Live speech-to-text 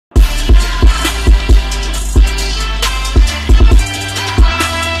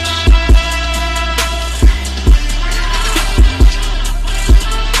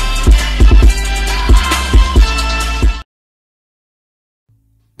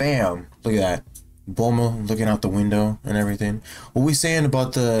Bam! Look at that. Bulma looking out the window and everything. What we saying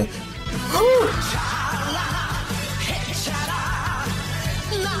about the...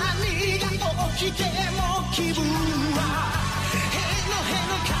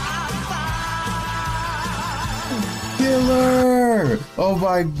 Killer! Oh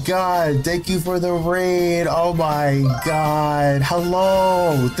my god, thank you for the raid. Oh my god,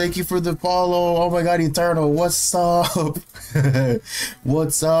 hello, thank you for the follow. Oh my god, Eternal, what's up?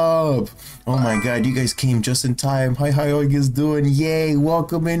 What's up? Oh my god, you guys came just in time. Hi, how you guys doing? Yay,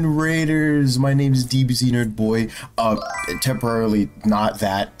 welcome in, Raiders. My name is DBZnerdboy. Temporarily not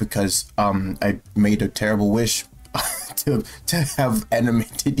that because I made a terrible wish to have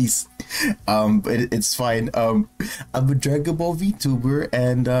animated but it's fine. I'm a Dragon Ball VTuber,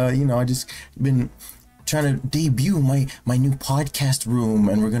 and you know, I just been trying to debut my new podcast room,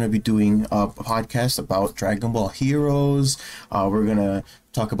 and we're gonna be doing a podcast about Dragon Ball Heroes. We're gonna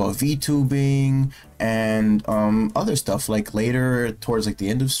talk about VTubing and other stuff like later towards like the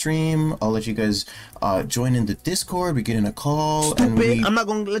end of stream. I'll let you guys join in the Discord. We get in a call. Stupid! I'm not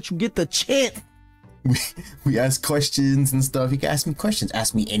gonna let you get the chance. We ask questions and stuff. You can ask me questions,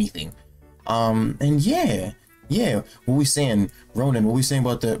 ask me anything. And yeah, what we saying, Ronan, what we saying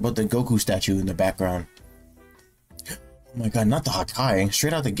about the Goku statue in the background? Oh my god, not the Hakai,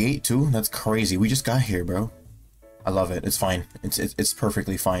 straight out the gate too. That's crazy. We just got here, bro. I love it. It's fine. It's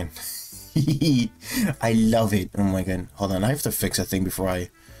perfectly fine. I love it. Oh my god. Hold on, I have to fix a thing before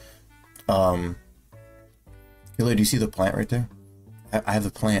I Killer, do you see the plant right there? I have the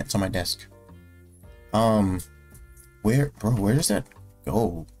plant. It's on my desk. Where does that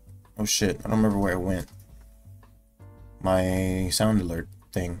go? Oh shit, I don't remember where it went. My sound alert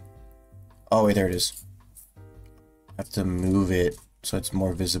thing. Oh wait, there it is. I have to move it so it's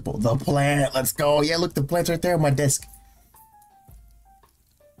more visible. The plant, let's go. Yeah, look, the plant's right there on my desk.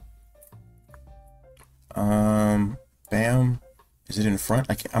 Bam. Is it in front?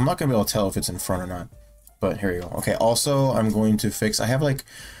 I'm not gonna be able to tell if it's in front or not, but here we go. Okay, also I'm going to fix, I have like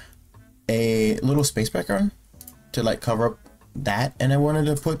a little space background to like cover up that, and I wanted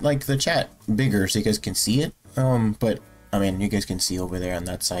to put like the chat bigger so you guys can see it, but I mean you guys can see over there on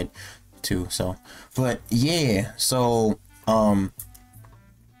that side too, so but yeah, so let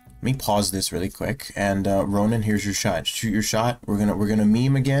me pause this really quick, and Ronan, here's your shot. Shoot your shot. We're gonna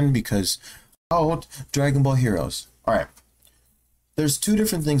meme again because Dragon Ball Heroes. All right, there's two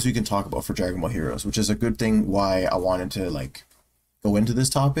different things we can talk about for Dragon Ball Heroes, which is a good thing why I wanted to like go into this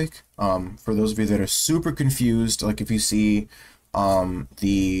topic. For those of you that are super confused, like if you see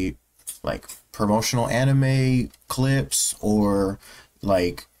the like promotional anime clips or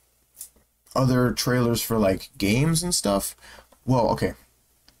like other trailers for like games and stuff, well, okay,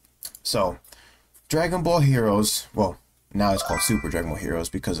 so Dragon Ball Heroes, well, now it's called Super Dragon Ball Heroes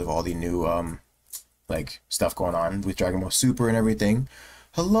because of all the new like stuff going on with Dragon Ball Super and everything.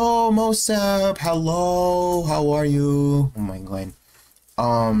 Hello, Mosep. Hello, how are you? Oh my god.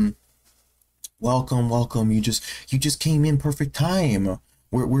 Welcome. You just came in perfect time.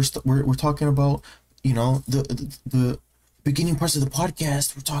 We're talking about, you know, the beginning parts of the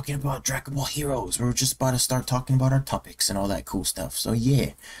podcast. We're talking about Dragon Ball Heroes. We're just about to start talking about our topics and all that cool stuff. So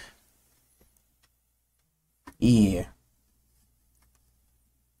yeah.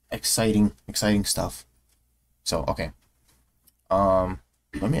 Exciting stuff. So okay. Let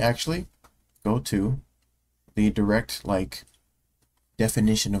me actually go to the direct like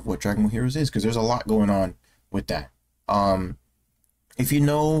definition of what Dragon Ball Heroes is, because there's a lot going on with that. If you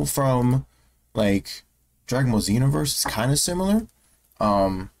know from like Dragon Ball Xenoverse, it's kind of similar.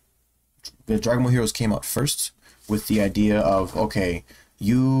 The Dragon Ball Heroes came out first with the idea of, okay,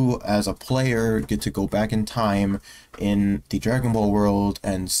 you as a player get to go back in time in the Dragon Ball world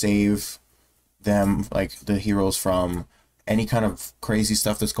and save them, like the heroes, from any kind of crazy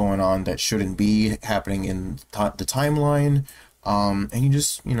stuff that's going on that shouldn't be happening in the timeline. And you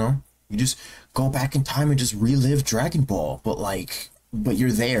just go back in time and just relive Dragon Ball, but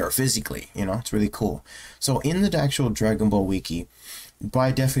you're there physically, you know. It's really cool. So in the actual Dragon Ball wiki,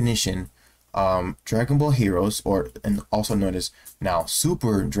 by definition, Dragon Ball Heroes, and also known as now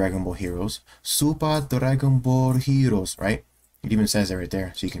Super Dragon Ball Heroes, Super Dragon Ball Heroes, right? It even says it right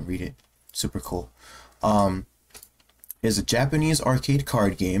there, so you can read it. Super cool. Is a Japanese arcade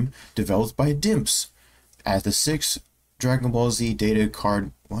card game developed by Dimps as the sixth Dragon Ball Z data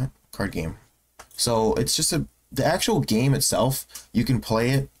card game. So it's just the actual game itself, you can play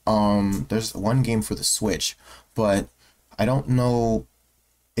it. There's one game for the Switch, but I don't know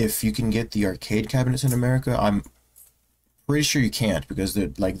if you can get the arcade cabinets in America. I'm pretty sure you can't, because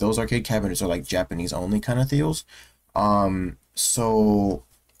they're like, those arcade cabinets are like Japanese only kind of deals. So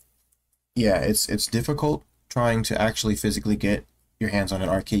yeah, it's difficult trying to actually physically get your hands on an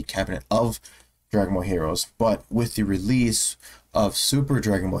arcade cabinet of Dragon Ball Heroes, but with the release of Super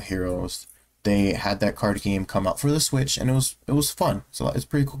Dragon Ball Heroes, they had that card game come out for the Switch, and it was fun. So it's a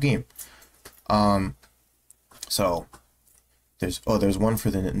pretty cool game. Um, so there's one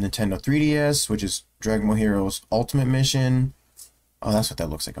for the Nintendo 3DS, which is Dragon Ball Heroes Ultimate Mission. Oh, that's what that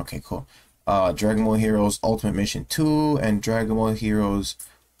looks like. Okay, cool. Dragon Ball Heroes Ultimate Mission 2 and Dragon Ball Heroes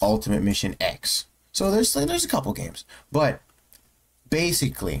Ultimate Mission X. So there's a couple games, but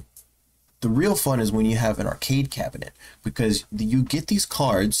basically the real fun is when you have an arcade cabinet, because you get these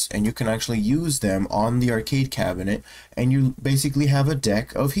cards and you can actually use them on the arcade cabinet, and you basically have a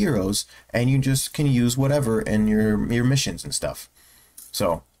deck of heroes and you just can use whatever in your missions and stuff.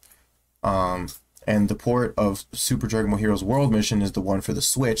 So and the port of Super Dragon Ball Heroes World Mission is the one for the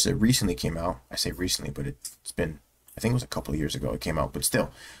Switch that recently came out. I say recently, but it's been, I think it was a couple of years ago it came out, but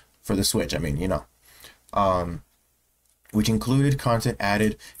still, for the Switch, I mean, you know. Which included content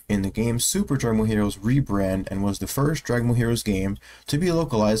added in the game's Super Dragon Ball Heroes rebrand and was the first Dragon Ball Heroes game to be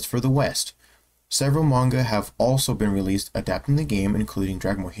localized for the West. Several manga have also been released adapting the game, including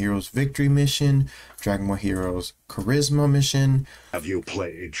Dragon Ball Heroes Victory Mission, Dragon Ball Heroes Charisma Mission. Have you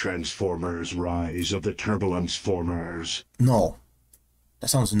played Transformers Rise of the Turbulence Formers? No. That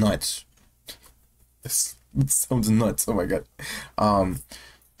sounds nuts. This sounds nuts. Oh my god.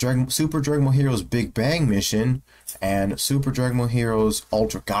 Super Dragon Ball Heroes Big Bang Mission and Super Dragon Ball Heroes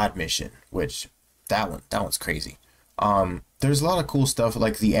Ultra God Mission, which that one's crazy. There's a lot of cool stuff.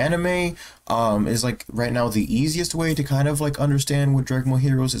 Like the anime is like right now the easiest way to kind of like understand what Dragon Ball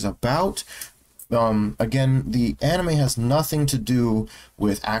Heroes is about. Again, the anime has nothing to do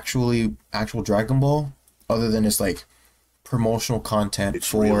with actual Dragon Ball, other than it's like promotional content It's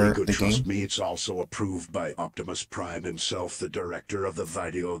for really good. the Trust game. me, it's also approved by Optimus Prime himself, the director of the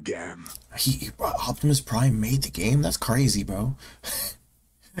video game. Optimus Prime made the game? That's crazy, bro.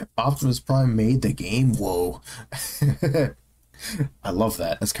 Optimus Prime made the game? Whoa. I love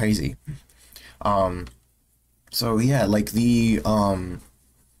that. That's crazy. So yeah, like the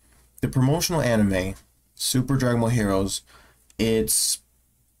promotional anime, Super Dragon Ball Heroes, it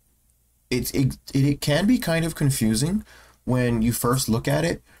can be kind of confusing when you first look at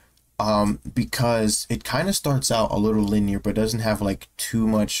it, because it kind of starts out a little linear but doesn't have like too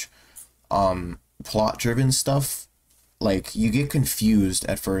much plot driven stuff. Like you get confused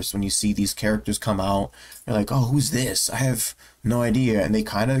at first when you see these characters come out. You're like, oh, who's this? I have no idea. And they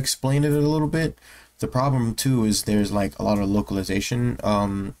kind of explain it a little bit. The problem too is there's like a lot of localization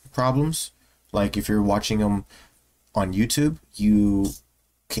problems. Like if you're watching them on YouTube, you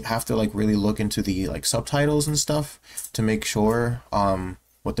have to like really look into the like subtitles and stuff to make sure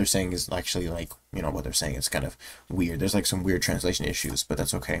what they're saying is actually like, you know, what they're saying is kind of weird. There's like some weird translation issues, but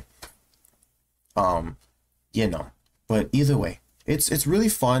that's okay. You know, but either way, it's really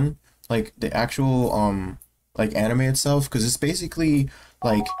fun, like the actual like anime itself, because it's basically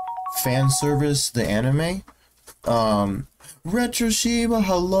like fan service, the anime. Retro Shiba,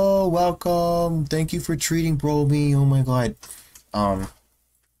 hello, welcome, thank you for treating bro me, oh my god.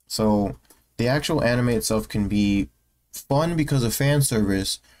 So the actual anime itself can be fun because of fan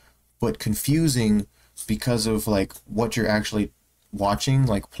service, but confusing because of like what you're actually watching,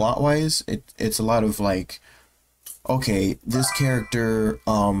 like plot wise. It's a lot of like, okay, this character,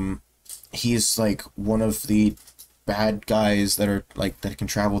 he's like one of the bad guys that are like that can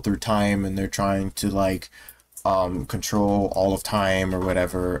travel through time, and they're trying to like control all of time or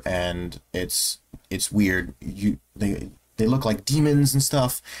whatever, and it's weird. They look like demons and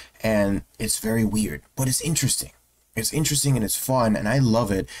stuff, and it's very weird, but it's interesting. It's interesting and it's fun, and I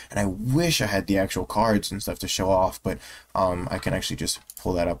love it, and I wish I had the actual cards and stuff to show off, but I can actually just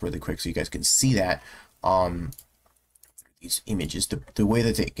pull that up really quick so you guys can see that. These images, the way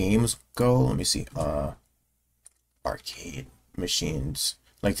that the games go, let me see, arcade machines,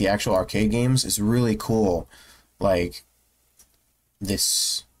 like the actual arcade games is really cool. Like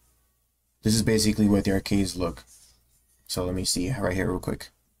this is basically what the arcades look. So let me see right here real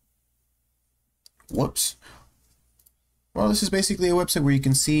quick. Whoops. Well, this is basically a website where you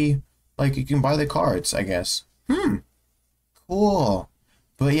can see, like, you can buy the cards, I guess. Cool.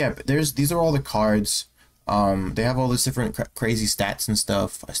 But yeah, these are all the cards. They have all this different crazy stats and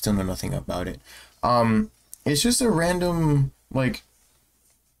stuff. I still know nothing about it. It's just a random, like,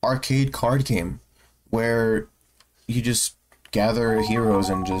 arcade card game where you just gather heroes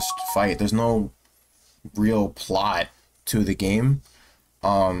and just fight. There's no real plot to the game,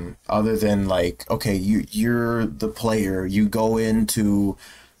 other than like, okay, you're the player, you go in to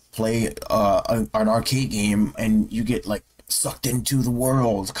play an arcade game, and you get like sucked into the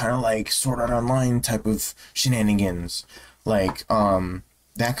world, kind of like Sword Art Online type of shenanigans, like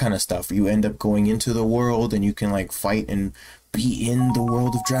that kind of stuff. You end up going into the world and you can like fight and be in the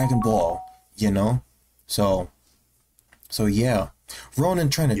world of Dragon Ball, you know? So yeah. Ronan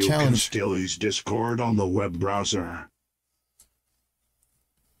trying to You can challenge. still use Discord on the web browser.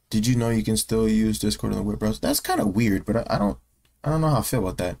 Did you know you can still use Discord on the web browser? That's kind of weird, but I don't know how I feel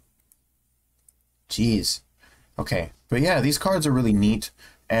about that. Jeez. Okay, but yeah, these cards are really neat,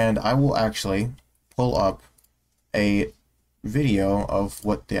 and I will actually pull up a video of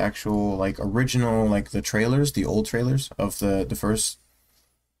what the actual like original, like the trailers, the old trailers of the first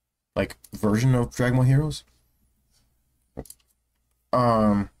like version of Dragon Ball Heroes.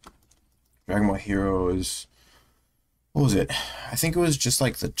 Dragon Ball Heroes, what was it? I think it was just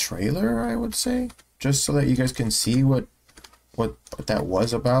like the trailer, I would say, just so that you guys can see what that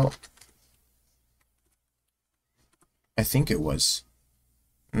was about. I think it was.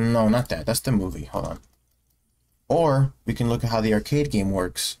 No, not that. That's the movie. Hold on. Or we can look at how the arcade game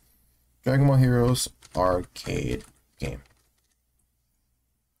works. Dragon Ball Heroes arcade game.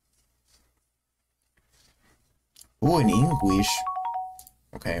 Oh, in English.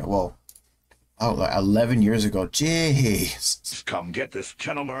 Okay, well, oh, like 11 years ago. Jeez. Come get this.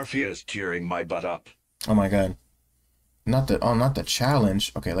 Channel Murphy is tearing my butt up. Oh my god. Not the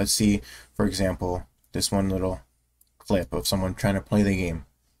challenge. Okay, let's see, for example, this one little clip of someone trying to play the game.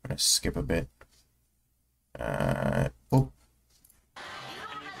 I'm gonna skip a bit. Oh.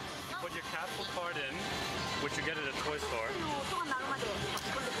 Put your capsule card in, which you get at a toy store.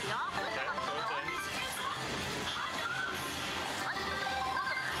 Okay, so it's in.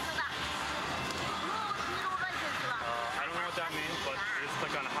 I don't know what that means, but you just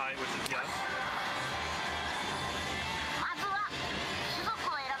click on hide, which is yes.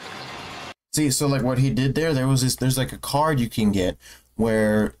 See, so like what he did there's like a card you can get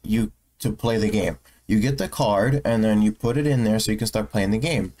where to play the game. You get the card and then you put it in there so you can start playing the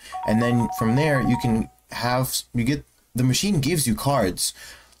game. And then from there the machine gives you cards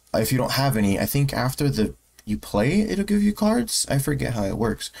if you don't have any. I think after you play, it'll give you cards. I forget how it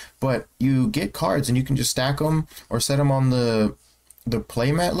works. But you get cards and you can just stack them or set them on the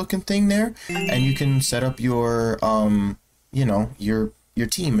playmat looking thing there, and you can set up your your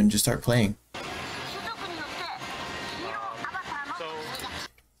team and just start playing.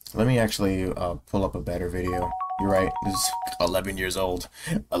 Let me actually pull up a better video. You're right, this is 11 years old.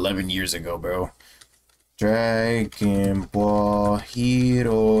 11 years ago, bro. Dragon Ball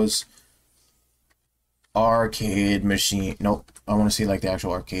Heroes arcade machine. Nope, I want to see like the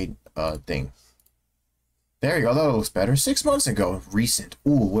actual arcade thing. There you go, that looks better. 6 months ago, recent.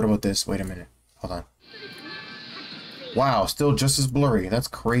 Ooh, what about this? Wait a minute, hold on. Wow, still just as blurry. That's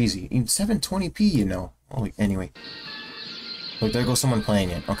crazy. In 720p, you know. Holy, anyway. Look, there goes someone playing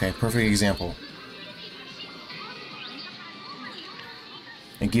it. Okay, perfect example.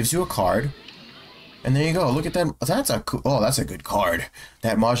 It gives you a card. And there you go. Look at that. That's a cool. Oh, that's a good card.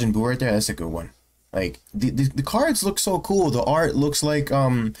 That Majin Buu right there, that's a good one. Like, the cards look so cool. The art looks like,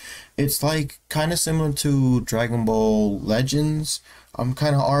 it's like kind of similar to Dragon Ball Legends,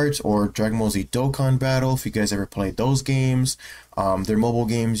 kind of art, or Dragon Ball Z Dokkan Battle, if you guys ever played those games. They're mobile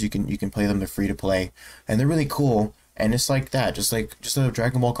games. You can play them. They're free to play. And they're really cool. And it's like that, just a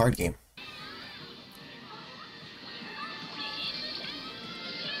Dragon Ball card game.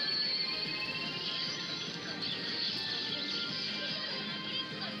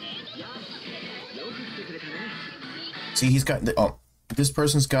 See, he's got this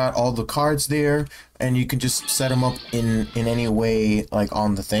person's got all the cards there, and you can just set them up in any way, like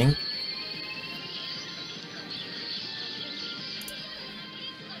on the thing.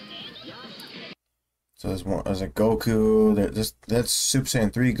 So there's a Goku. That's Super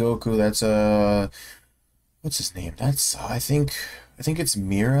Saiyan 3 Goku. That's what's his name? That's I think it's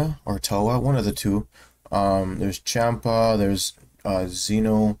Mira or Toa, one of the two. There's Champa. There's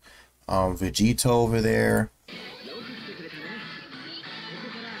Xeno, Vegito over there.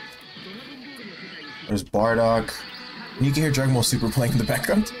 There's Bardock. And you can hear Dragon Ball Super playing in the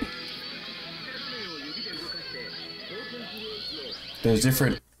background. There's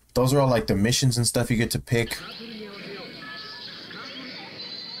different. Those are all like the missions and stuff you get to pick.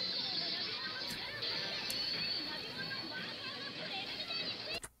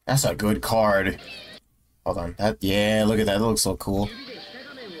 That's a good card. Hold on. Yeah, look at that. That looks so cool.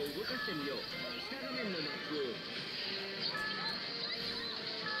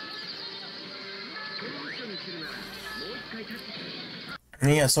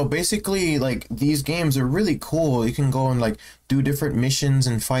 Yeah, so basically, like, these games are really cool. You can go and, like, do different missions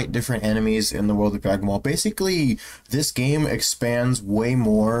and fight different enemies in the world of Dragon Ball. Basically, this game expands way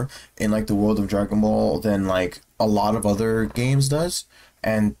more in, like, the world of Dragon Ball than, like, a lot of other games does.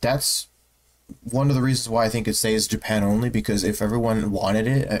 And that's one of the reasons why I think it stays Japan only, because if everyone wanted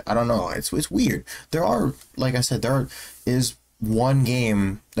it, I don't know, it's weird. There are, like I said, is one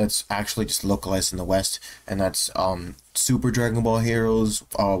game that's actually just localized in the West, and that's Super Dragon Ball Heroes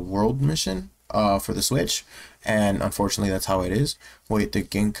World Mission for the Switch, and unfortunately that's how it is. Wait, the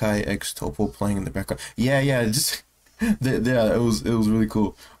Genkai X Topo playing in the background. Yeah, just yeah, it was really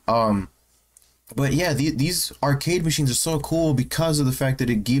cool. But yeah, these arcade machines are so cool because of the fact that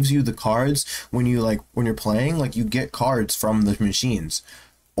it gives you the cards when you're playing. Like, you get cards from the machines,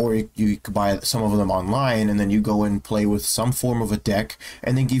 or you could buy some of them online, and then you go and play with some form of a deck,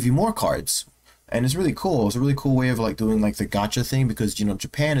 and then give you more cards. And it's really cool. It's a really cool way of, like, doing, like, the gacha thing, because, you know,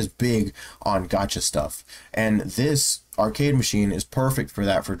 Japan is big on gacha stuff, and this arcade machine is perfect for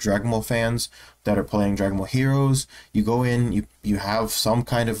that, for Dragon Ball fans that are playing Dragon Ball Heroes. You go in, you have some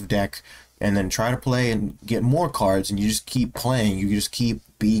kind of deck, and then try to play and get more cards, and you just keep playing. You just keep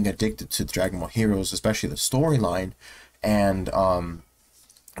being addicted to Dragon Ball Heroes, especially the storyline. And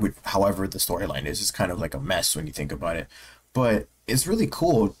however the storyline is kind of like a mess when you think about it. But it's really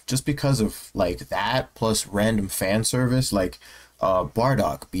cool just because of, like, that, plus random fan service, like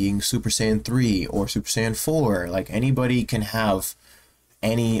Bardock being Super Saiyan 3 or Super Saiyan 4. Like, anybody can have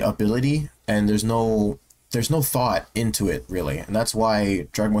any ability, and there's no thought into it, really. And that's why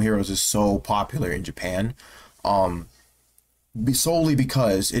Dragon Ball Heroes is so popular in Japan. Solely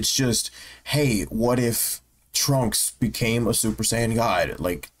because it's just, hey, what if Trunks became a Super Saiyan God?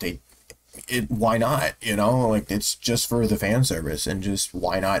 Like, why not? You know, like, it's just for the fan service, and just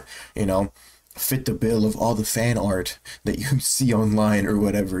why not, you know, fit the bill of all the fan art that you see online or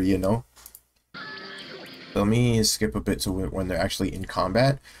whatever, you know? Let me skip a bit to when they're actually in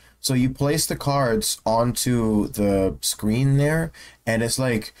combat. So you place the cards onto the screen there, and it's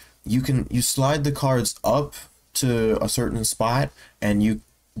like you slide the cards up to a certain spot, and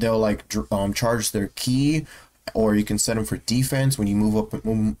they'll like charge their ki, or you can set them for defense when you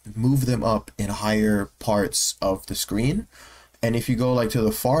move them up in higher parts of the screen. And if you go, like, to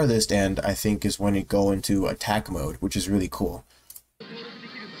the farthest end, I think is when you go into attack mode, which is really cool.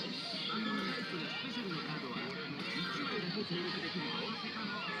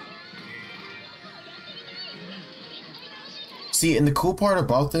 See, and the cool part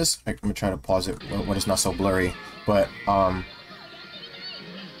about this, I'm gonna try to pause it when it's not so blurry, but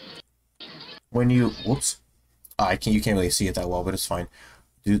when you, whoops, you can't really see it that well, but it's fine.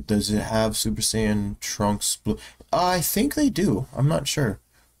 Does it have Super Saiyan Trunks Blue? I think they do. I'm not sure.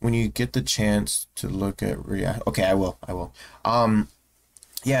 When you get the chance to look at okay, I will.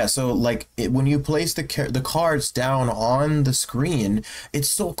 Yeah, so, like, when you place the cards down on the screen, it's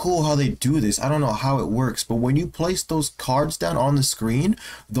so cool how they do this. I don't know how it works, but when you place those cards down on the screen,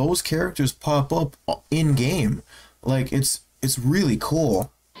 those characters pop up in game. Like, it's really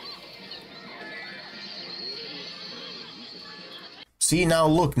cool. See, now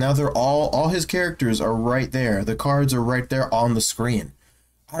look, now they're all his characters are right there. The cards are right there on the screen.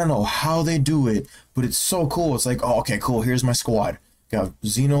 I don't know how they do it, but it's so cool. It's like, oh, okay, cool, here's my squad. Got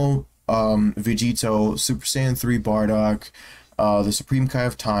Xeno, Vegito, Super Saiyan 3 Bardock, the Supreme Kai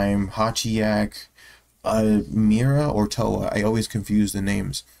of Time, Hachiyak, Mira or Toa. I always confuse the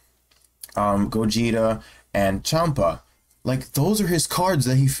names. Gogeta, and Champa. Like, those are his cards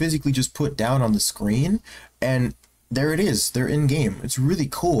that he physically just put down on the screen, and there it is. They're in game. It's really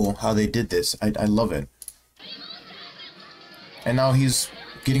cool how they did this. I love it. And now he's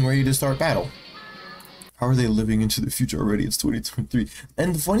getting ready to start battle. How are they living into the future already? It's 2023.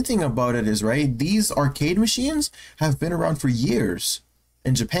 And the funny thing about it is, right, these arcade machines have been around for years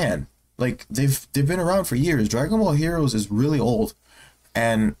in Japan. Like, they've been around for years. Dragon Ball Heroes is really old,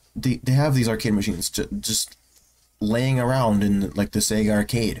 and they have these arcade machines just laying around in, like, the Sega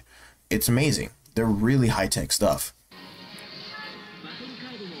arcade. It's amazing. They're really high-tech stuff.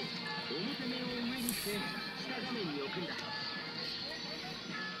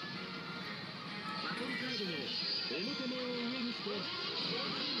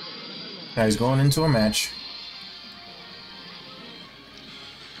 Now he's going into a match.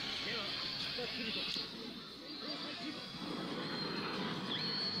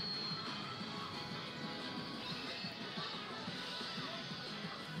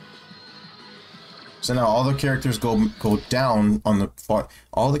 So now all the characters go down on the far.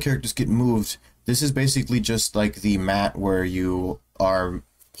 All the characters get moved. This is basically just like the mat where you are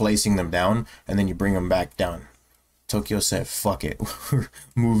placing them down, and then you bring them back down Tokyo said, "Fuck it, we're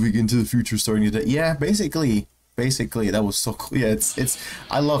moving into the future, starting today." Yeah, basically, that was so cool. Yeah, it's.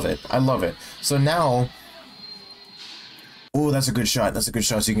 I love it. I love it. So now, oh, that's a good shot. That's a good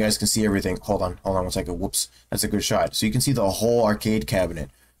shot. So you guys can see everything. Hold on 1 second. Whoops, that's a good shot. So you can see the whole arcade cabinet,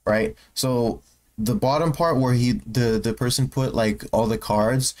 right? So the bottom part where the person put like all the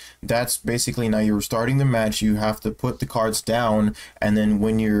cards, that's basically, now you're starting the match, you have to put the cards down, and then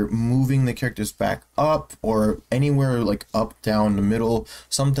when you're moving the characters back up or anywhere like up, down, the middle,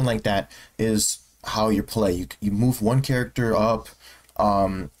 something like that is how you play. You move one character up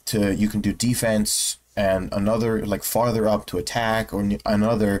to, you can do defense, and another like farther up to attack, or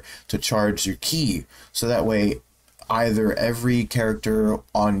another to charge your key. So that way either every character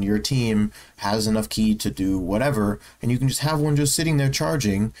on your team has enough key to do whatever, and you can just have one just sitting there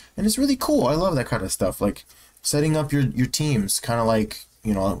charging, and it's really cool. I love that kind of stuff, like setting up your teams, kind of like,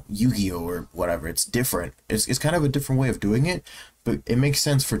 you know, Yu-Gi-Oh or whatever. It's different. It's kind of a different way of doing it, but it makes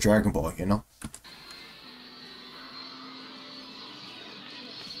sense for Dragon Ball, you know?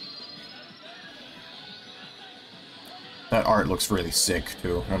 That art looks really sick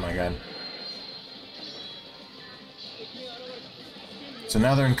too. Oh my god. So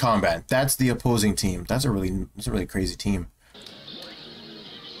now they're in combat. That's the opposing team. That's a really crazy team.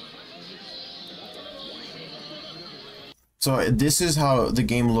 So this is how the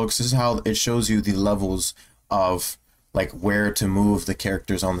game looks. This is how it shows you the levels of like where to move the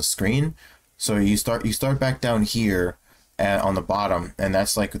characters on the screen. So you start back down here on the bottom, and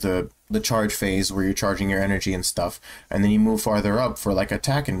that's like the charge phase where you're charging your energy and stuff, and then you move farther up for like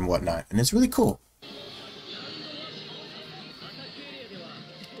attack and whatnot, and it's really cool.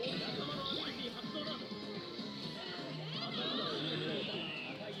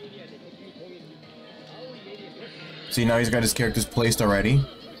 See, now he's got his characters placed already.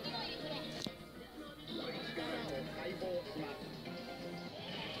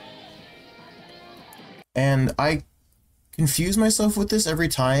 And I confuse myself with this every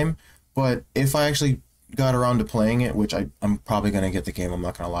time, but if I actually got around to playing it, which I'm probably going to get the game, I'm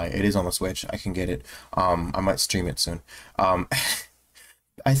not going to lie. It is on the Switch. I can get it. I might stream it soon.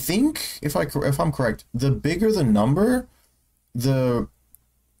 I think, if I'm correct, the bigger the number, the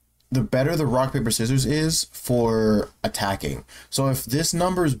better the rock, paper, scissors is for attacking. So if this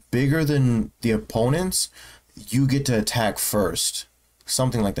number is bigger than the opponent's, you get to attack first.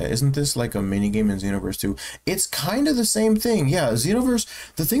 Something like that. Isn't this like a minigame in Xenoverse 2? It's kind of the same thing. Yeah, Xenoverse,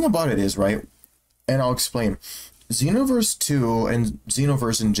 the thing about it is, right, and I'll explain. Xenoverse 2 and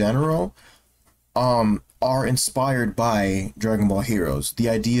Xenoverse in general are inspired by Dragon Ball Heroes. The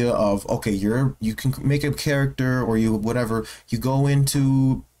idea of, okay, you can make a character, or you go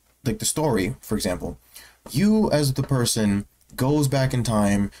into like the story, for example. You as the person goes back in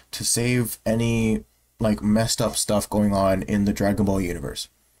time to save any like messed up stuff going on in the Dragon Ball universe.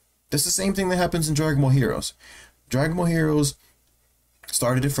 This is the same thing that happens in Dragon Ball Heroes. Dragon Ball Heroes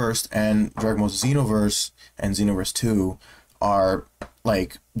started it first, and Dragon Ball Xenoverse and Xenoverse 2 are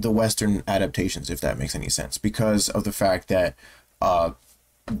like the Western adaptations, if that makes any sense, because of the fact that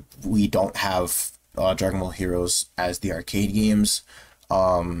we don't have Dragon Ball Heroes as the arcade games.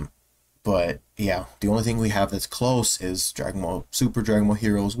 But yeah, the only thing we have that's close is Super Dragon Ball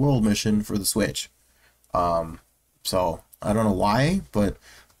Heroes World Mission for the Switch. So I don't know why, but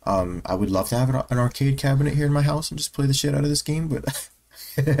I would love to have an arcade cabinet here in my house and just play the shit out of this game, but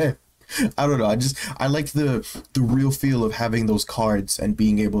I don't know. I like the real feel of having those cards and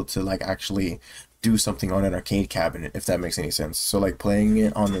being able to like actually do something on an arcade cabinet, if that makes any sense. So like playing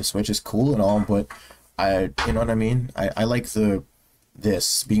it on the Switch is cool and all, but you know what I mean? I like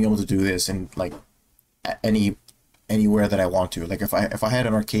being able to do this and like anywhere that I want to. Like if I had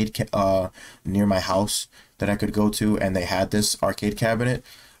an arcade near my house that I could go to, and they had this arcade cabinet,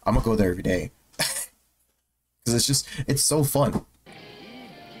 I'm gonna go there every day. Because it's so fun.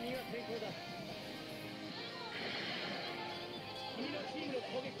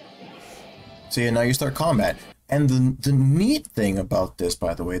 So yeah, now you start combat. And the neat thing about this,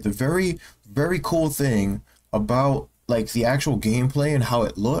 by the way, the very, very cool thing about like the actual gameplay and how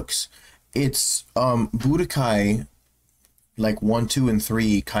it looks, it's Budokai like 1, 2, and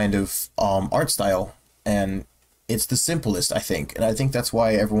 3 kind of art style, and it's the simplest, I think, and I think that's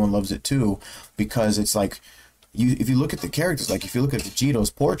why everyone loves it too, because it's like if you look at the characters, like if you look at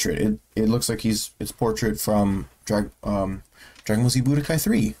Vegeto's portrait, it looks like it's portrait from Dragon Ball Z Budokai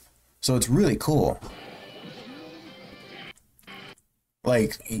 3, so it's really cool.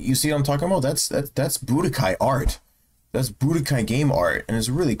 Like, you see what I'm talking about? That's Budokai art. That's Budokai game art, and it's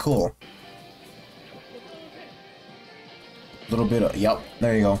really cool. A little bit of, yep,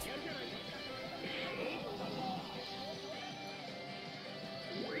 there you go.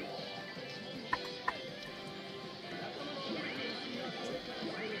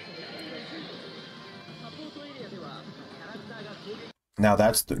 Now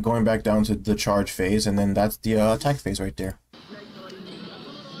that's going back down to the charge phase, and then that's the attack phase right there.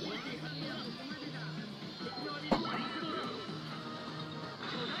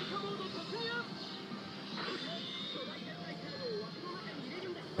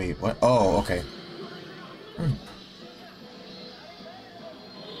 Wait, what? Oh, okay.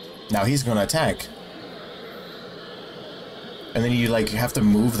 Now he's gonna attack. And then you like have to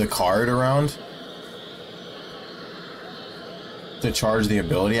move the card around to charge the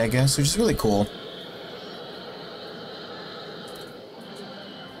ability, I guess, which is really cool.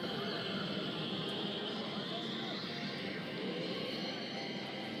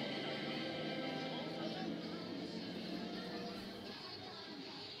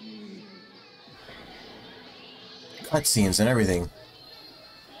 Cutscenes and everything.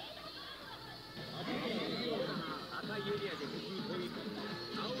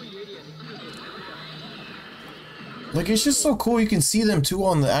 Like, it's just so cool. You can see them too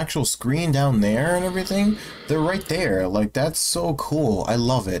on the actual screen down there and everything. They're right there. Like, that's so cool. I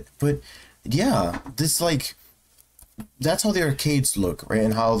love it. But yeah, this, like, that's how the arcades look, right?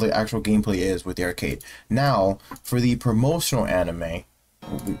 And how the actual gameplay is with the arcade. Now, for the promotional anime,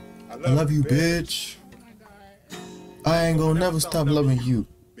 I love you, bitch. I ain't gonna never stop loving you,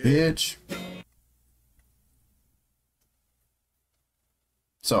 bitch.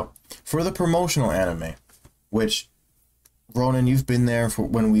 So, for the promotional anime, which, Ronan, you've been there for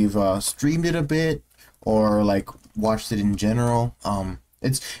when we've streamed it a bit, or like watched it in general.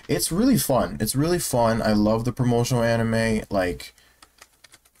 It's really fun. It's really fun. I love the promotional anime. Like,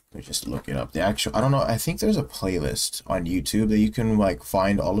 let me just look it up. The actual, I don't know. I think there's a playlist on YouTube that you can like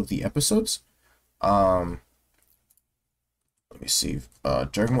find all of the episodes. Let me see.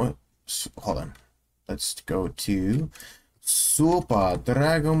 Dragon Ball. Hold on. Let's go to Super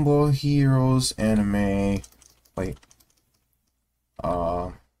Dragon Ball Heroes anime. Wait.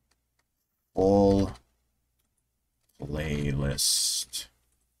 Full playlist.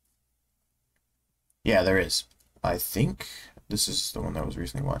 Yeah, there is. I think this is the one that I was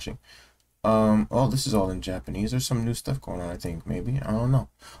recently watching. Oh, this is all in Japanese. There's some new stuff going on, I think, maybe. I don't know.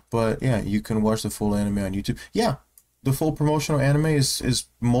 But yeah, you can watch the full anime on YouTube. Yeah, the full promotional anime is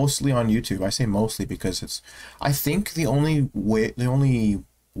mostly on YouTube. I say mostly because it's, I think the only way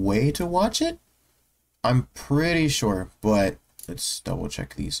to watch it. I'm pretty sure, but let's double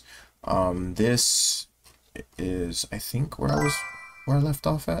check these. This is, I think, where I left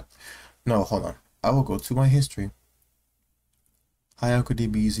off at. No, hold on. I will go to my history. Hi, Uncle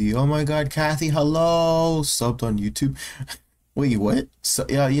DBZ. Oh my God, Kathy, hello. Subbed on YouTube. Wait, what? So,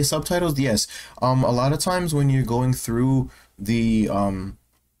 yeah, subtitles. Yes. A lot of times when you're going through the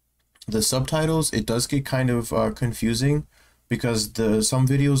subtitles, it does get kind of confusing because some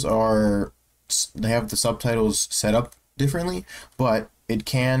videos they have the subtitles set up differently, but it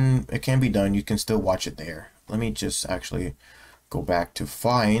can be done. You can still watch it there. Let me just actually go back to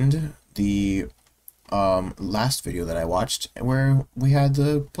find the last video that I watched where we had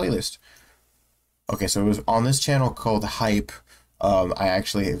the playlist. Okay, so it was on this channel called Hype. I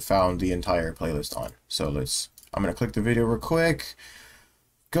actually found the entire playlist on. So I'm gonna click the video real quick,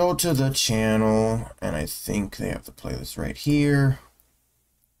 go to the channel, and I think they have the playlist right here.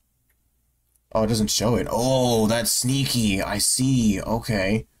 Oh, it doesn't show it. Oh, that's sneaky. I see.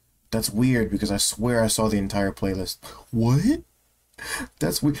 Okay. That's weird because I swear I saw the entire playlist. What?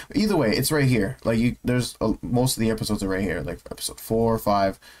 That's weird. Either way, it's right here. Like, there's most of the episodes are right here. Like episode 4,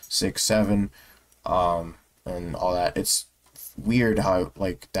 5, 6, 7, and all that. It's weird how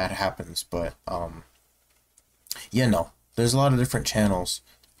like that happens, but yeah, no. There's a lot of different channels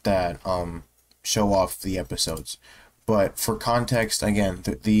that show off the episodes. But for context, again,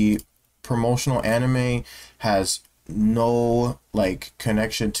 the promotional anime has no like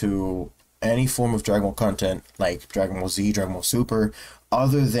connection to any form of Dragon Ball content like Dragon Ball Z, Dragon Ball Super,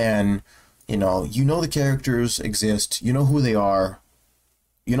 other than you know the characters exist, you know who they are,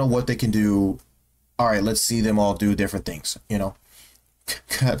 you know what they can do. All right, let's see them all do different things, you know.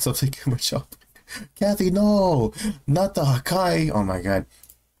 God, stop taking my shop. Kathy, no, not the Hakai. Oh my God.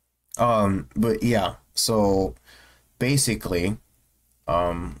 But yeah, so basically,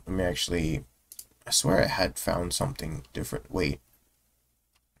 let me actually, I swear I had found something different. Wait.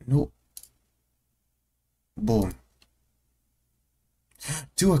 Nope. Boom.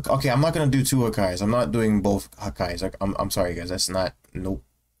 Okay, I'm not gonna do 2 Hakais. I'm not doing both Hakais. Like, I'm sorry, guys. That's not, nope.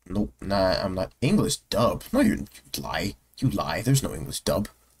 Nah, I'm not. English dub. No, you lie. You lie. There's no English dub.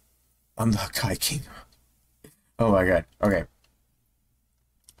 I'm the Hakai King. Oh my God. Okay.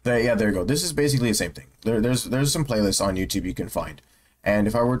 Yeah, there you go. This is basically the same thing. There's some playlists on YouTube you can find. And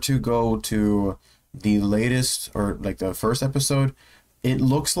if I were to go to the latest, or like the first episode, it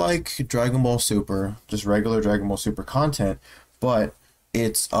looks like Dragon Ball Super, just regular Dragon Ball Super content, but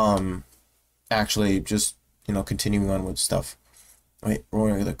it's actually just, you know, continuing on with stuff. Wait,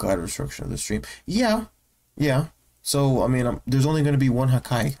 rolling the guide restriction of the stream. Yeah, yeah. So I mean, there's only going to be one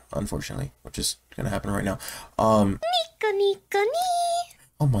Hakai, unfortunately, which is going to happen right now. Oh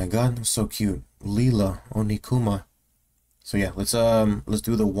my God, that's so cute, Leela Onikuma. So yeah, let's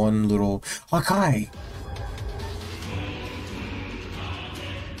do the one little Hakai.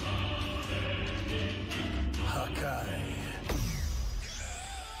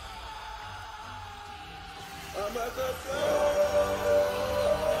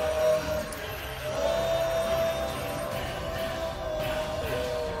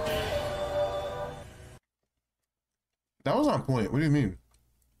 That was on point. What do you mean?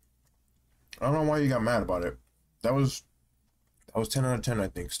 I don't know why you got mad about it. That was 10 out of 10, I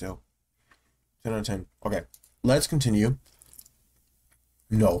think, still. 10 out of 10. Okay, let's continue.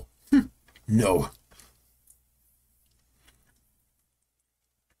 No. No.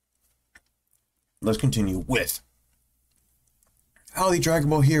 Let's continue with how the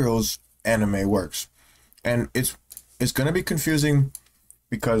Dragon Ball Heroes anime works. And it's gonna be confusing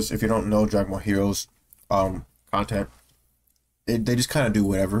because if you don't know Dragon Ball Heroes content, they just kind of do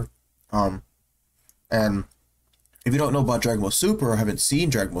whatever. And if you don't know about Dragon Ball Super or haven't seen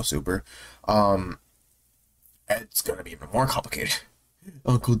Dragon Ball Super, it's gonna be even more complicated.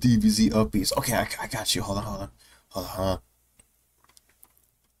 Uncle DBZ uppies. Okay, I got you. Hold on.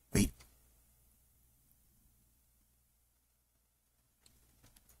 Wait.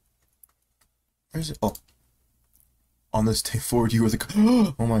 Where is it? Oh. On this day forward, you were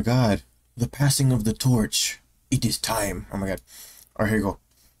the... Oh my God. The passing of the torch. It is time. Oh my God. All right, here you go.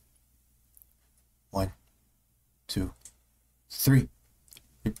 1, 2, 3.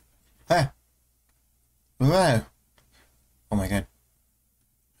 Ah. Ah. Oh my God.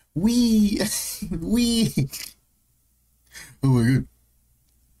 Wee. Wee. Oh my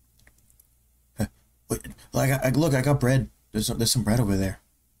God. Wait. Look, I got bread. There's some bread over there.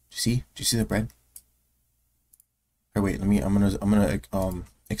 Do you see the bread? Hey, wait. I'm gonna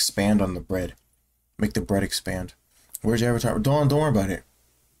expand on the bread. Make the bread expand. Where's your avatar? Don't worry about it.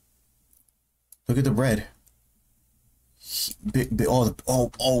 Look at the bread.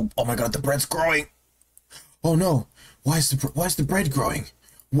 Oh my God, the bread's growing. Oh no. Why is the bread growing?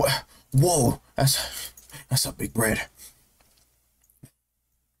 What? Whoa. That's a big bread.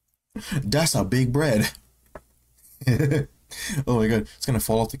 That's a big bread. Oh my God, it's gonna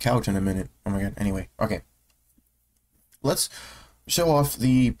fall off the couch in a minute. Oh my God. Anyway, okay. Let's show off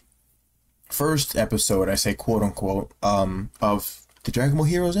the first episode, I say quote unquote, of the Dragon Ball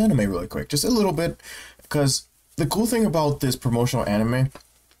Heroes anime really quick. Just a little bit, because the cool thing about this promotional anime,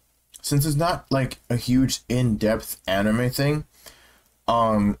 since it's not like a huge in-depth anime thing,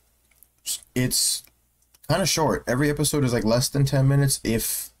 it's kind of short. Every episode is like less than 10 minutes,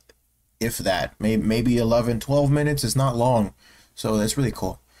 if that. Maybe 11, 12 minutes. It's not long. So that's really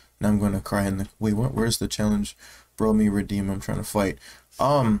cool. Now I'm going to cry in the... Wait, where's the challenge? Bro, me redeem. I'm trying to fight.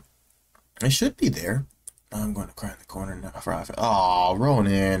 It should be there. I'm going to cry in the corner now. Oh,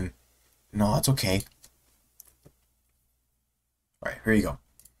 Ronin. No, that's okay. Alright, here you go.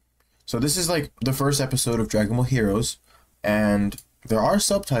 So this is like the first episode of Dragon Ball Heroes. And there are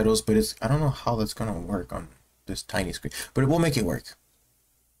subtitles, but I don't know how that's going to work on this tiny screen. But it will make it work.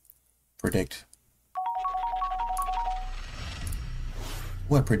 Predict.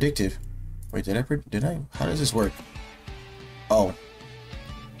 What predicted? Wait, did I? How does this work? Oh,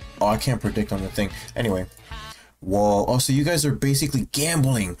 I can't predict on the thing. Anyway. Whoa. Oh, so you guys are basically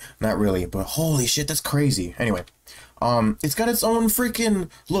gambling. Not really, but holy shit, that's crazy. Anyway. It's got its own freaking...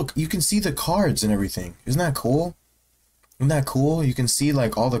 Look, you can see the cards and everything. Isn't that cool? Isn't that cool? You can see,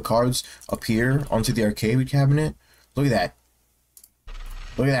 like, all the cards appear onto the arcade cabinet. Look at that.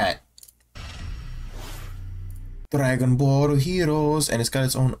 Look at that. Dragon Ball Heroes, and it's got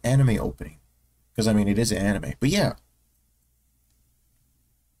its own anime opening. Because, I mean, it is an anime. But yeah.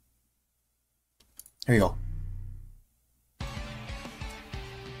 Here you go.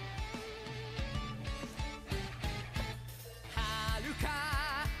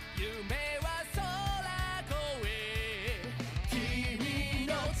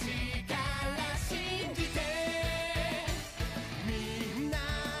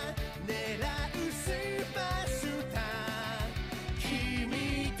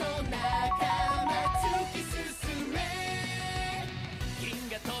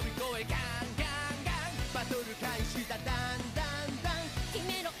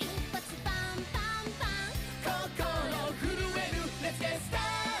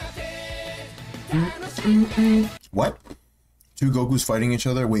 What? Two Gokus fighting each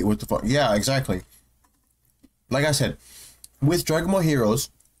other. Wait, what the fuck? Yeah, exactly. Like I said, with Dragon Ball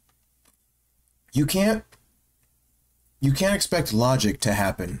Heroes, you can't expect logic to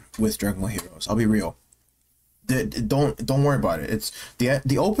happen with Dragon Ball Heroes. I'll be real. Don't worry about it. It's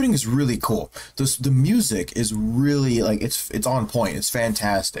the opening is really cool. The music is really like it's on point. It's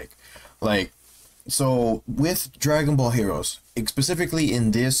fantastic. Like, so with Dragon Ball Heroes, specifically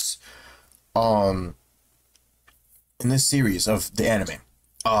in this series of the anime.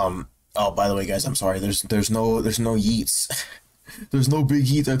 Oh, by the way, guys, I'm sorry. There's no yeets. There's no big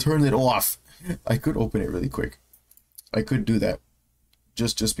yeets. I turned it off. I could open it really quick. I could do that.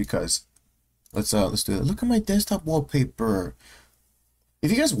 Just because. Let's do that. Look at my desktop wallpaper.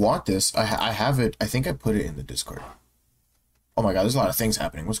 If you guys want this, I have it. I think I put it in the Discord. Oh my god, there's a lot of things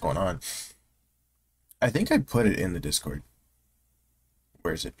happening. What's going on? I think I put it in the Discord.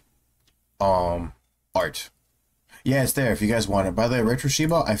 Where is it? Art. Yeah, it's there if you guys want it. By the way, Retro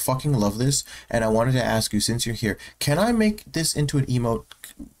Shiba, I fucking love this, and I wanted to ask you, since you're here, can I make this into an emote?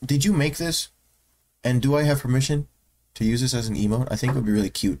 Did you make this? And do I have permission to use this as an emote? I think it would be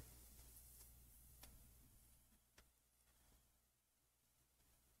really cute.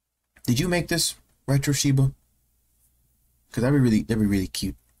 Did you make this, Retro Shiba? Because that'd be really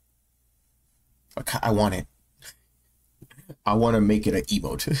cute. I want it. I want to make it an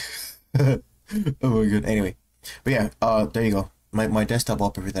emote. Oh my god. Anyway, but yeah, there you go. My desktop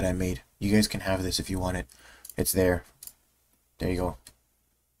wallpaper that I made. You guys can have this if you want it. It's there. There you go.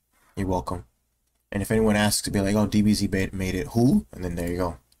 You're welcome. And if anyone asks, be like, "Oh, DBZ made it." Who? And then there you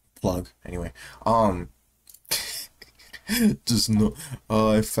go. Plug. Anyway, just no.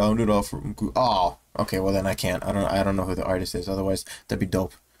 I found it off from Google. Oh, okay. Well then I can't. I don't know who the artist is. Otherwise, that'd be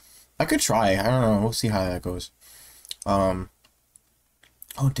dope. I could try. I don't know. We'll see how that goes. Oh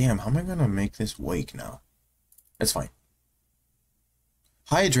damn. How am I gonna make this wake now? It's fine.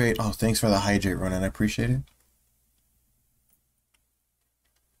 Hydrate. Oh, thanks for the hydrate, Ronan. I appreciate it.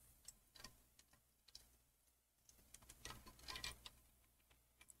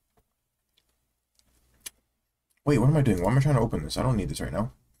 Wait, what am I doing? Why am I trying to open this? I don't need this right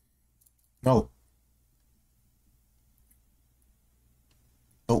now. No.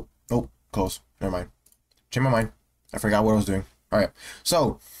 Oh, close. Never mind. Change my mind. I forgot what I was doing. Alright.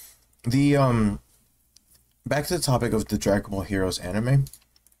 So, the, back to the topic of the Dragon Ball Heroes anime.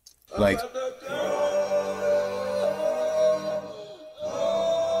 Like...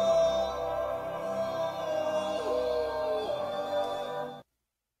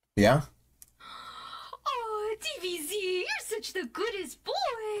 Yeah? DBZ, you're such the goodest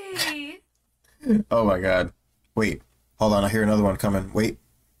boy. Oh my god. Wait. Hold on, I hear another one coming. Wait.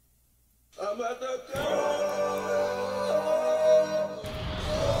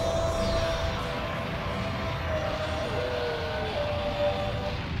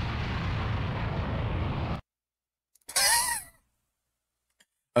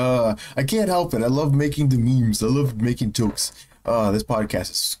 I can't help it. I love making the memes. I love making jokes. This podcast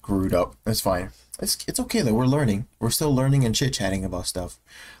is screwed up. That's fine. It's okay though. We're learning. We're still learning and chit-chatting about stuff.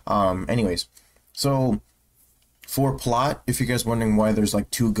 Anyways, so for plot, if you guys wondering why there's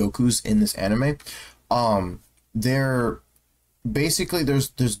like two Gokus in this anime, they're basically there's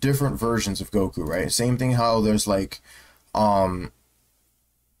different versions of Goku, right? Same thing how there's like from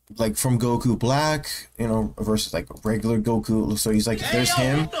Goku Black, you know, versus like regular Goku. So he's like, there's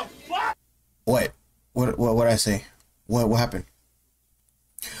him. What I say? What happened?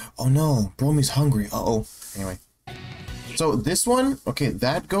 Oh no, Bromi's hungry. Uh-oh. Anyway. So this one, okay,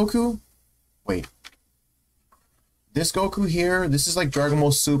 that Goku. Wait. This Goku here, this is like Dragon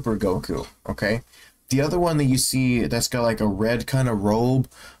Ball Super Goku, okay? The other one that you see that's got like a red kind of robe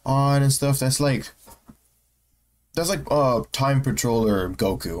on and stuff, that's like Time Patroller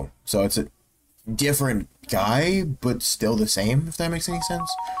Goku. So it's a different guy, but still the same, if that makes any sense.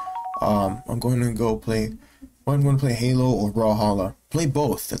 I'm going to go play... I'm going to play Halo or Brawlhalla. Play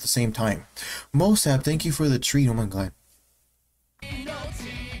both at the same time. Mosap, thank you for the treat. Oh my god.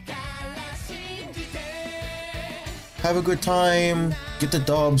 Have a good time. Get the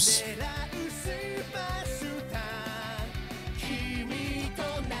dubs.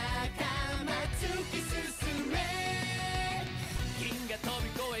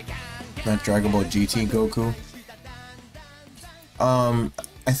 Not Dragon Ball GT Goku.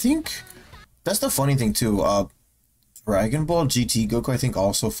 I think that's the funny thing too. Dragon Ball GT Goku I think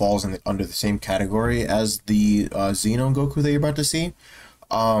also falls under the same category as the Xeno Goku that you're about to see,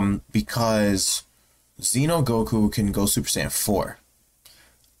 because Xeno Goku can go Super Saiyan 4.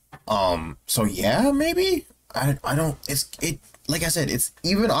 So yeah, maybe I don't. Like I said, it's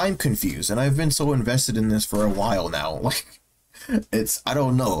even I'm confused, and I've been so invested in this for a while now. Like, It's, I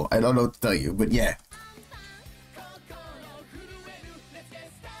don't know what to tell you, but yeah.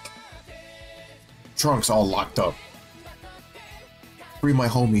 Trunks all locked up. Free my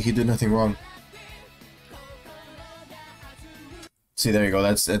homie, he did nothing wrong. See, there you go.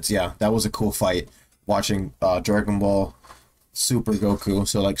 That's yeah, that was a cool fight. Watching Dragon Ball Super Goku,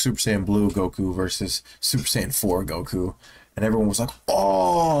 so like Super Saiyan Blue Goku versus Super Saiyan 4 Goku, and everyone was like,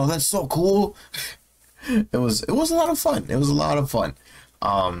 "Oh, that's so cool!" It was a lot of fun. It was a lot of fun.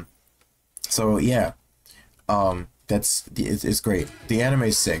 So yeah, it's great. The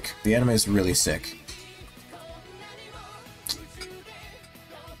anime's sick. The anime is really sick.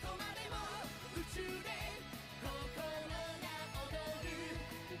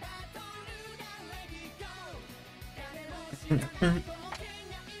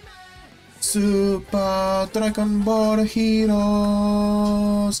 Super Dragon Ball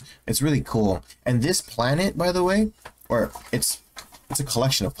Heroes. It's really cool. And this planet, by the way, or it's a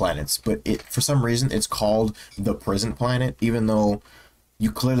collection of planets, but it, for some reason, it's called the Prison Planet, even though you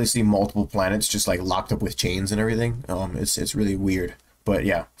clearly see multiple planets just like locked up with chains and everything. It's really weird. But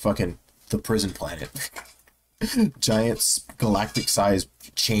yeah, fucking the Prison Planet. Giant galactic sized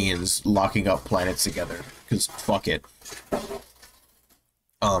chains locking up planets together. Because fuck it.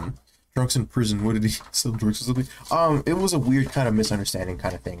 Trunks in prison. What did he sell drugs or something? It was a weird kind of misunderstanding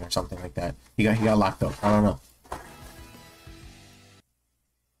kind of thing or something like that. He got locked up. I don't know.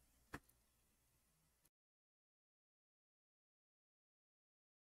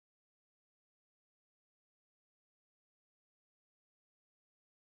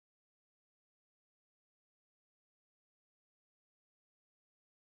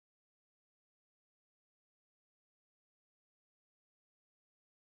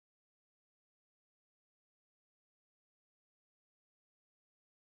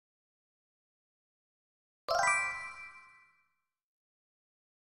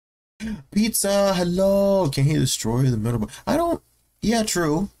 Pizza, hello. Can he destroy the middle? I don't. Yeah,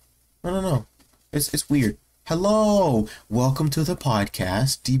 true. I don't know. It's weird. Hello, welcome to the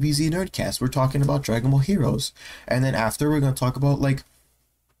podcast, DBZnerdCAST. We're talking about Dragon Ball Heroes, and then after we're gonna talk about like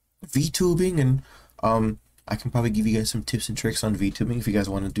VTubing, and I can probably give you guys some tips and tricks on VTubing if you guys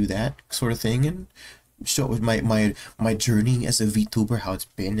want to do that sort of thing, and show my journey as a VTuber, how it's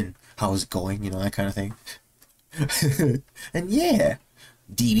been and how it's going, you know, that kind of thing. And yeah.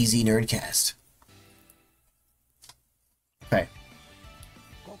 DBZnerdCAST. Okay.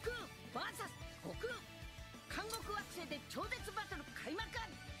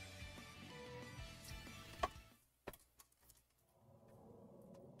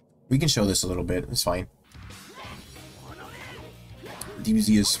 We can show this a little bit. It's fine.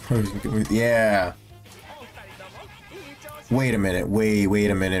 DBZ is yeah. Wait a minute. Wait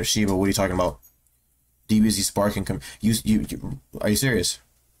a minute, Shiba. What are you talking about? DBZ sparking you are you serious?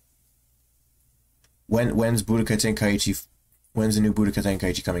 When's Budokai Tenkaichi? When's the new Budokai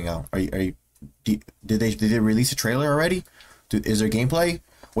Tenkaichi coming out? Did they release a trailer already? Is there gameplay?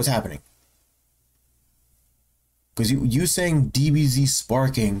 What's happening? Because you saying DBZ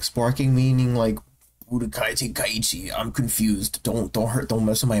sparking meaning like Budokai Tenkaichi. I'm confused. Don't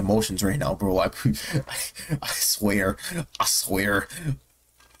mess with my emotions right now, bro. I swear.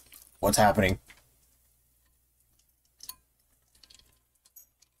 What's happening?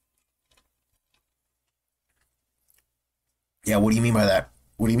 Yeah, what do you mean by that?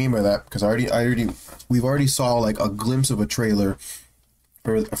 What do you mean by that? Because we've already saw like a glimpse of a trailer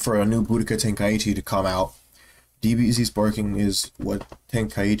for a new Budokai Tenkaichi to come out. DBZ sparking is what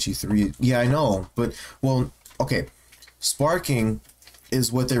Tenkaichi 3. Yeah, I know, but well, okay. Sparking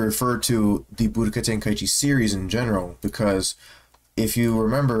is what they refer to the Budokai Tenkaichi series in general, because if you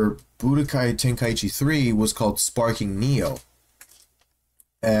remember, Budokai Tenkaichi 3 was called Sparking Neo.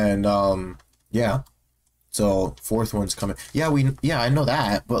 And yeah. So fourth one's coming. Yeah, I know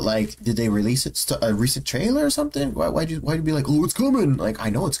that, but like, did they release it a recent trailer or something? Why'd you be like, oh, it's coming? Like, I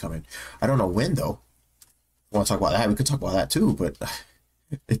know it's coming. I don't know when though. Want to talk about that? We could talk about that too, but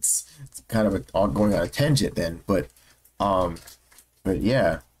it's kind of going on a tangent then. But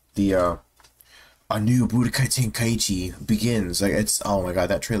yeah, the a new Budokai Tenkaichi begins. Like, it's, oh my god,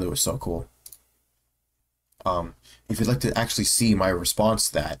 that trailer was so cool. If you'd like to actually see my response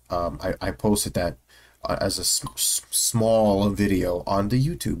to that, I posted that as a small video on the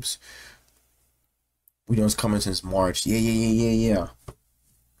YouTubes. We know it's coming since March. Yeah.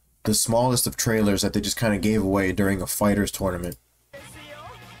 The smallest of trailers that they just kind of gave away during a fighters tournament.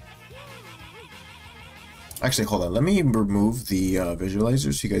 Actually, hold on. Let me remove the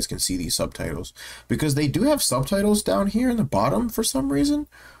visualizer so you guys can see these subtitles. Because they do have subtitles down here in the bottom for some reason.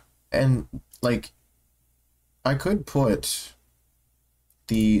 And, like, I could put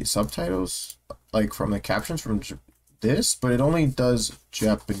the subtitles, like from the captions from this, but it only does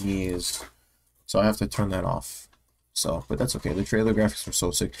Japanese, so I have to turn that off. So, but that's okay. The trailer graphics were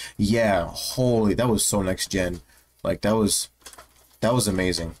so sick. Yeah, holy, that was so next gen. Like that was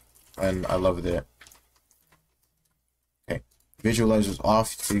amazing, and I loved it. Okay, visualizers off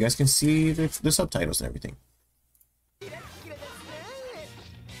so you guys can see the subtitles and everything.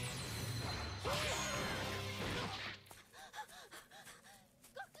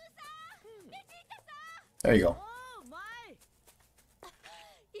 There you go.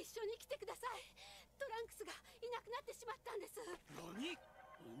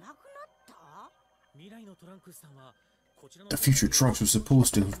 The future Trunks was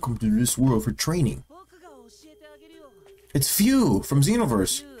supposed to have come to this world for training. It's Few from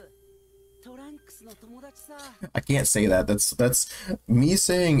Xenoverse. I can't say that. That's me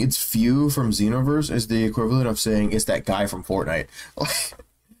saying it's Few from Xenoverse is the equivalent of saying it's that guy from Fortnite.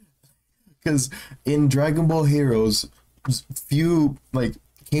 Because in Dragon Ball Heroes, Few like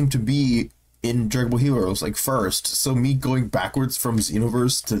came to be in Dragon Ball Heroes like first. So me going backwards from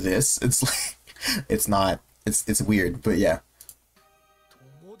Xenoverse to this, it's like it's not. It's weird, but yeah.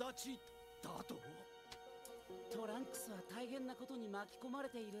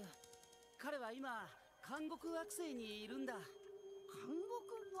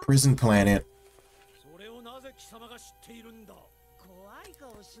 Prison planet.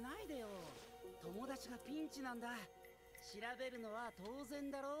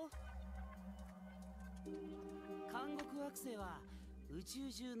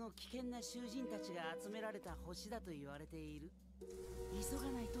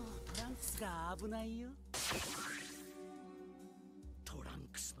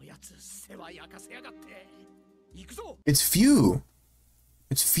 It's Few.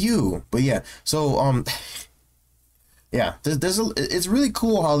 It's Few. But yeah, so yeah, it's really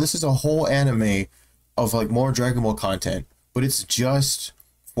cool how this is a whole anime of like more Dragon Ball content, but it's just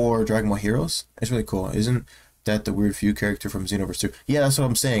for Dragon Ball Heroes. It's really cool. Isn't that the weird Few character from Xenoverse 2? Yeah, that's what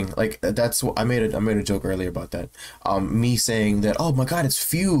I'm saying. Like that's what I made a joke earlier about that. Me saying that, oh my god, it's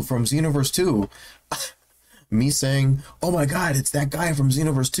Few from Xenoverse 2. Me saying, oh my god, it's that guy from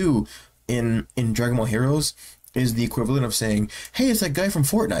Xenoverse 2 in Dragon Ball Heroes is the equivalent of saying, hey, it's that guy from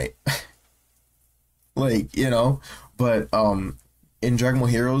Fortnite. Like, you know, but in Dragon Ball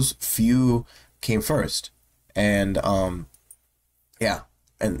Heroes, Few came first. And yeah,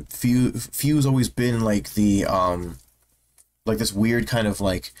 and Few's always been like the like this weird kind of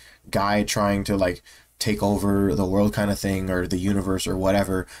like guy trying to like take over the world kind of thing, or the universe or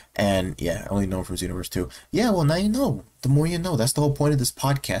whatever. And yeah, I only know him from Xenoverse 2. Yeah, well, now you know. The more you know. That's the whole point of this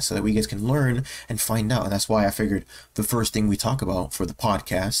podcast, so that we guys can learn and find out. And that's why I figured the first thing we talk about for the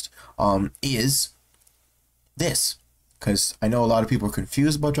podcast is this. Because I know a lot of people are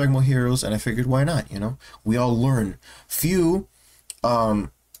confused about Dragon Ball Heroes, and I figured why not, you know? We all learn. Few,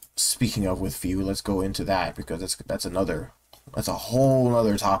 speaking of with Few, let's go into that, because that's a whole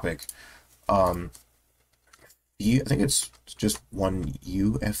other topic. I think it's just one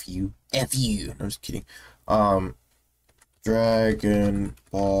U, F-U. No, I'm just kidding. Dragon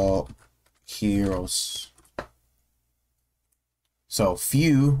Ball Heroes. So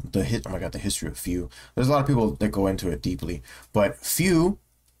Few, oh my god, the history of Few. There's a lot of people that go into it deeply, but Few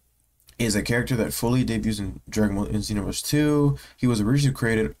is a character that fully debuts in Dragon Ball in Xenoverse 2. He was originally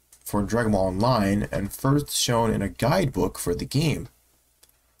created for Dragon Ball Online and first shown in a guidebook for the game.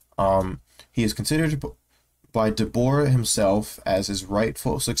 He is considered by Deborah himself as his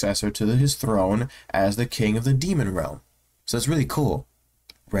rightful successor to his throne as the king of the demon realm. So it's really cool.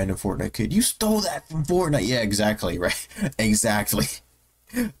 Random Fortnite kid, you stole that from Fortnite. Yeah, exactly, right? Exactly.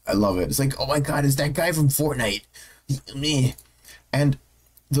 I love it. It's like, oh my god, it's that guy from Fortnite. And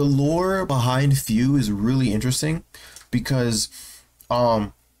the lore behind Few is really interesting, because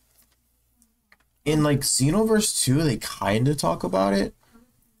in like Xenoverse 2 they kind of talk about it.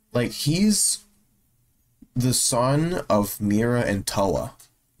 Like, he's the son of Mira and Toa,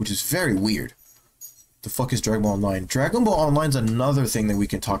 which is very weird. The fuck is Dragon Ball Online? Dragon Ball Online's another thing that we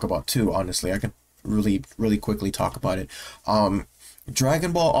can talk about too, honestly. I can really quickly talk about it.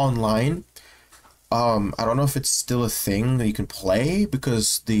 Dragon Ball Online, I don't know if it's still a thing that you can play,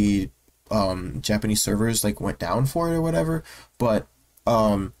 because the Japanese servers like went down for it or whatever, but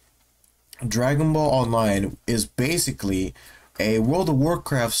Dragon Ball Online is basically a World of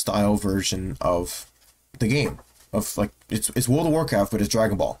Warcraft style version of the game. Of like, it's World of Warcraft, but it's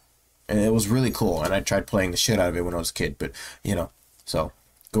Dragon Ball. And it was really cool, and I tried playing the shit out of it when I was a kid, but, you know, so,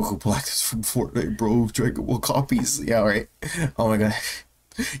 Goku Galactus from Fortnite, bro, Dragon Ball copies, yeah, right? Oh my god.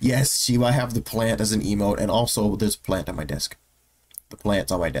 Yes, Shiva, I have the plant as an emote, and also there's a plant on my desk. The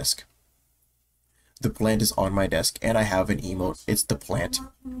plant's on my desk. The plant is on my desk, and I have an emote. It's the plant.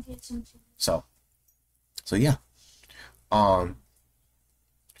 So yeah. Look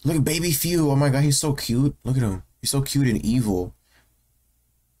at baby Few. Oh my god, he's so cute. Look at him. He's so cute and evil.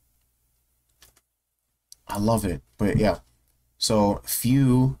 I love it. But yeah. So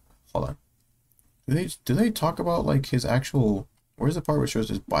Few, hold on. Do they talk about like his actual? Where's the part where it shows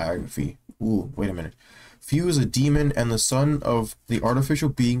his biography? Ooh, wait a minute. Few is a demon and the son of the artificial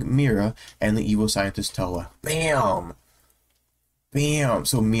being Mira and the evil scientist Toa. Bam! Bam!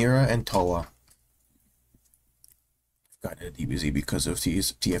 So Mira and Toa got into DBZ because of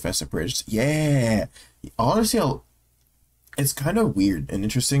TFS Abridged. Yeah! Honestly, it's kind of weird and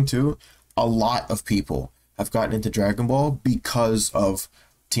interesting too. A lot of people have gotten into Dragon Ball because of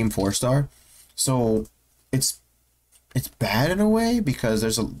Team 4-Star. So it's bad in a way because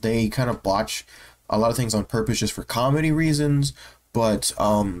they kind of botch a lot of things on purpose just for comedy reasons, but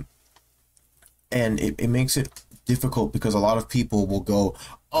and it makes it difficult because a lot of people will go,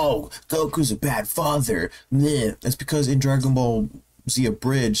 oh, Goku's a bad father. Meh. That's because in Dragon Ball Z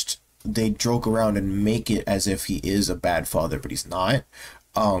Abridged they joke around and make it as if he is a bad father, but he's not.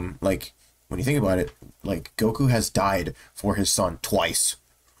 Like when you think about it, like Goku has died for his son twice.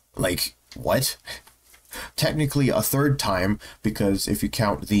 Like what? Technically a third time, because if you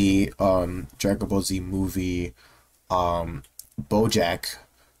count the Dragon Ball Z movie BoJack,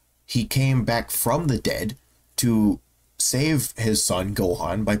 he came back from the dead to save his son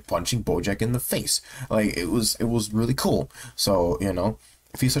Gohan by punching BoJack in the face. Like it was really cool. So, you know,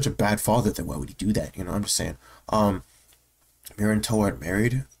 if he's such a bad father, then why would he do that? You know, I'm just saying. Mira and Toa are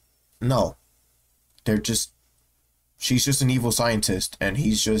married? No. She's just an evil scientist and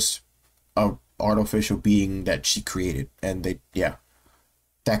he's just a artificial being that she created, and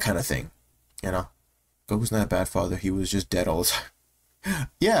that kind of thing, you know. Goku's not a bad father. He was just dead all the time.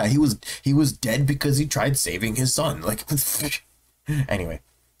 Yeah, he was dead because he tried saving his son. Like anyway,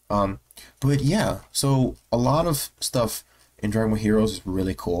 but yeah, so a lot of stuff in Dragon Ball Heroes is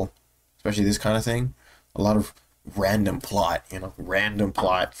really cool, especially this kind of thing. A lot of random plot, you know,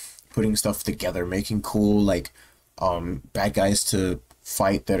 putting stuff together, making cool like bad guys to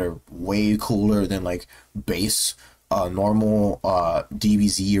fight that are way cooler than like base normal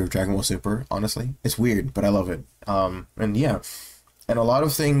DBZ or Dragon Ball Super. Honestly, it's weird, but I love it. And yeah, and a lot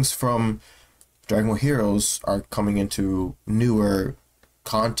of things from Dragon Ball Heroes are coming into newer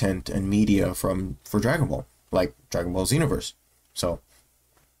content and media for Dragon Ball, like Dragon Ball Xenoverse. So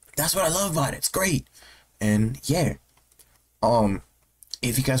that's what I love about it. It's great. And yeah,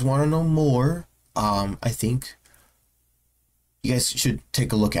 if you guys want to know more, I think you guys should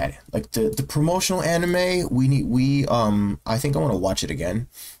take a look at it. Like the promotional anime, I think I want to watch it again,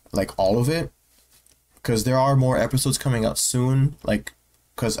 like all of it, because there are more episodes coming out soon. Like,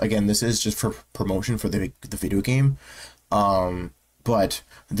 because again, this is just for promotion for the video game. But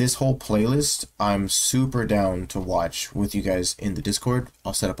this whole playlist, I'm super down to watch with you guys in the Discord.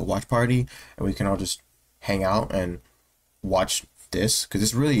 I'll set up a watch party and we can all just hang out and watch this, because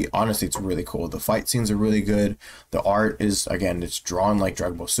it's really, honestly, it's really cool. The fight scenes are really good. The art is, again, it's drawn like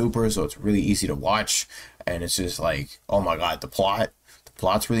Dragon Ball Super, so it's really easy to watch, and it's just like, oh my god, the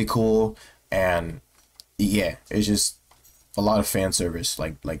plot's really cool. And yeah, it's just a lot of fan service,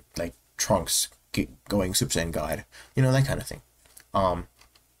 like Trunks going Super Saiyan God, you know, that kind of thing.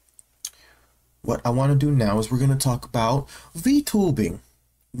 What I want to do now is we're going to talk about VTubing,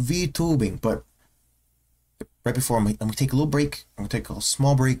 but right before I'm gonna take a little break. I'm gonna take a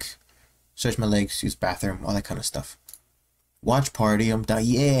small break, stretch my legs, use bathroom, all that kind of stuff. Watch party. I'm done.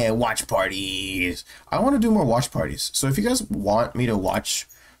 Yeah, watch parties. I want to do more watch parties. So if you guys want me to watch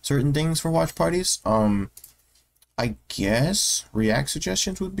certain things for watch parties, I guess React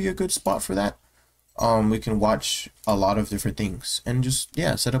suggestions would be a good spot for that. We can watch a lot of different things and just,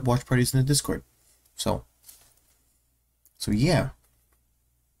 yeah, set up watch parties in the Discord. So yeah.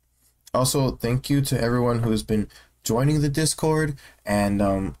 Also, thank you to everyone who's been joining the Discord and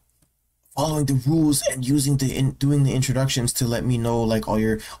following the rules and using doing the introductions to let me know like all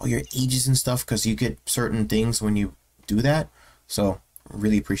your ages and stuff, because you get certain things when you do that. So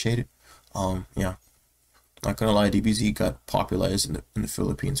really appreciate it. Yeah, not gonna lie, DBZ got popularized in the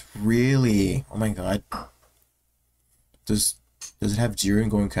Philippines. Really? Oh my god. Does it have Jiren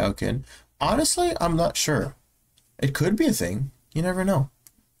going Kaioken? Honestly, I'm not sure. It could be a thing. You never know.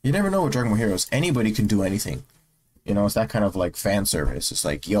 You never know with Dragon Ball Heroes. Anybody can do anything. You know, it's that kind of like fan service. It's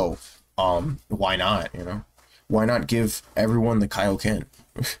like, yo, why not? You know, why not give everyone the Kaioken?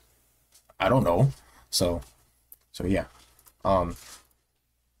 I don't know. So yeah. I'll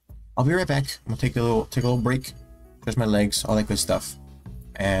be right back. I'm gonna take a little break, stretch my legs, all that good stuff.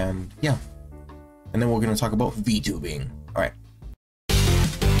 And yeah. And then we're going to talk about VTubing.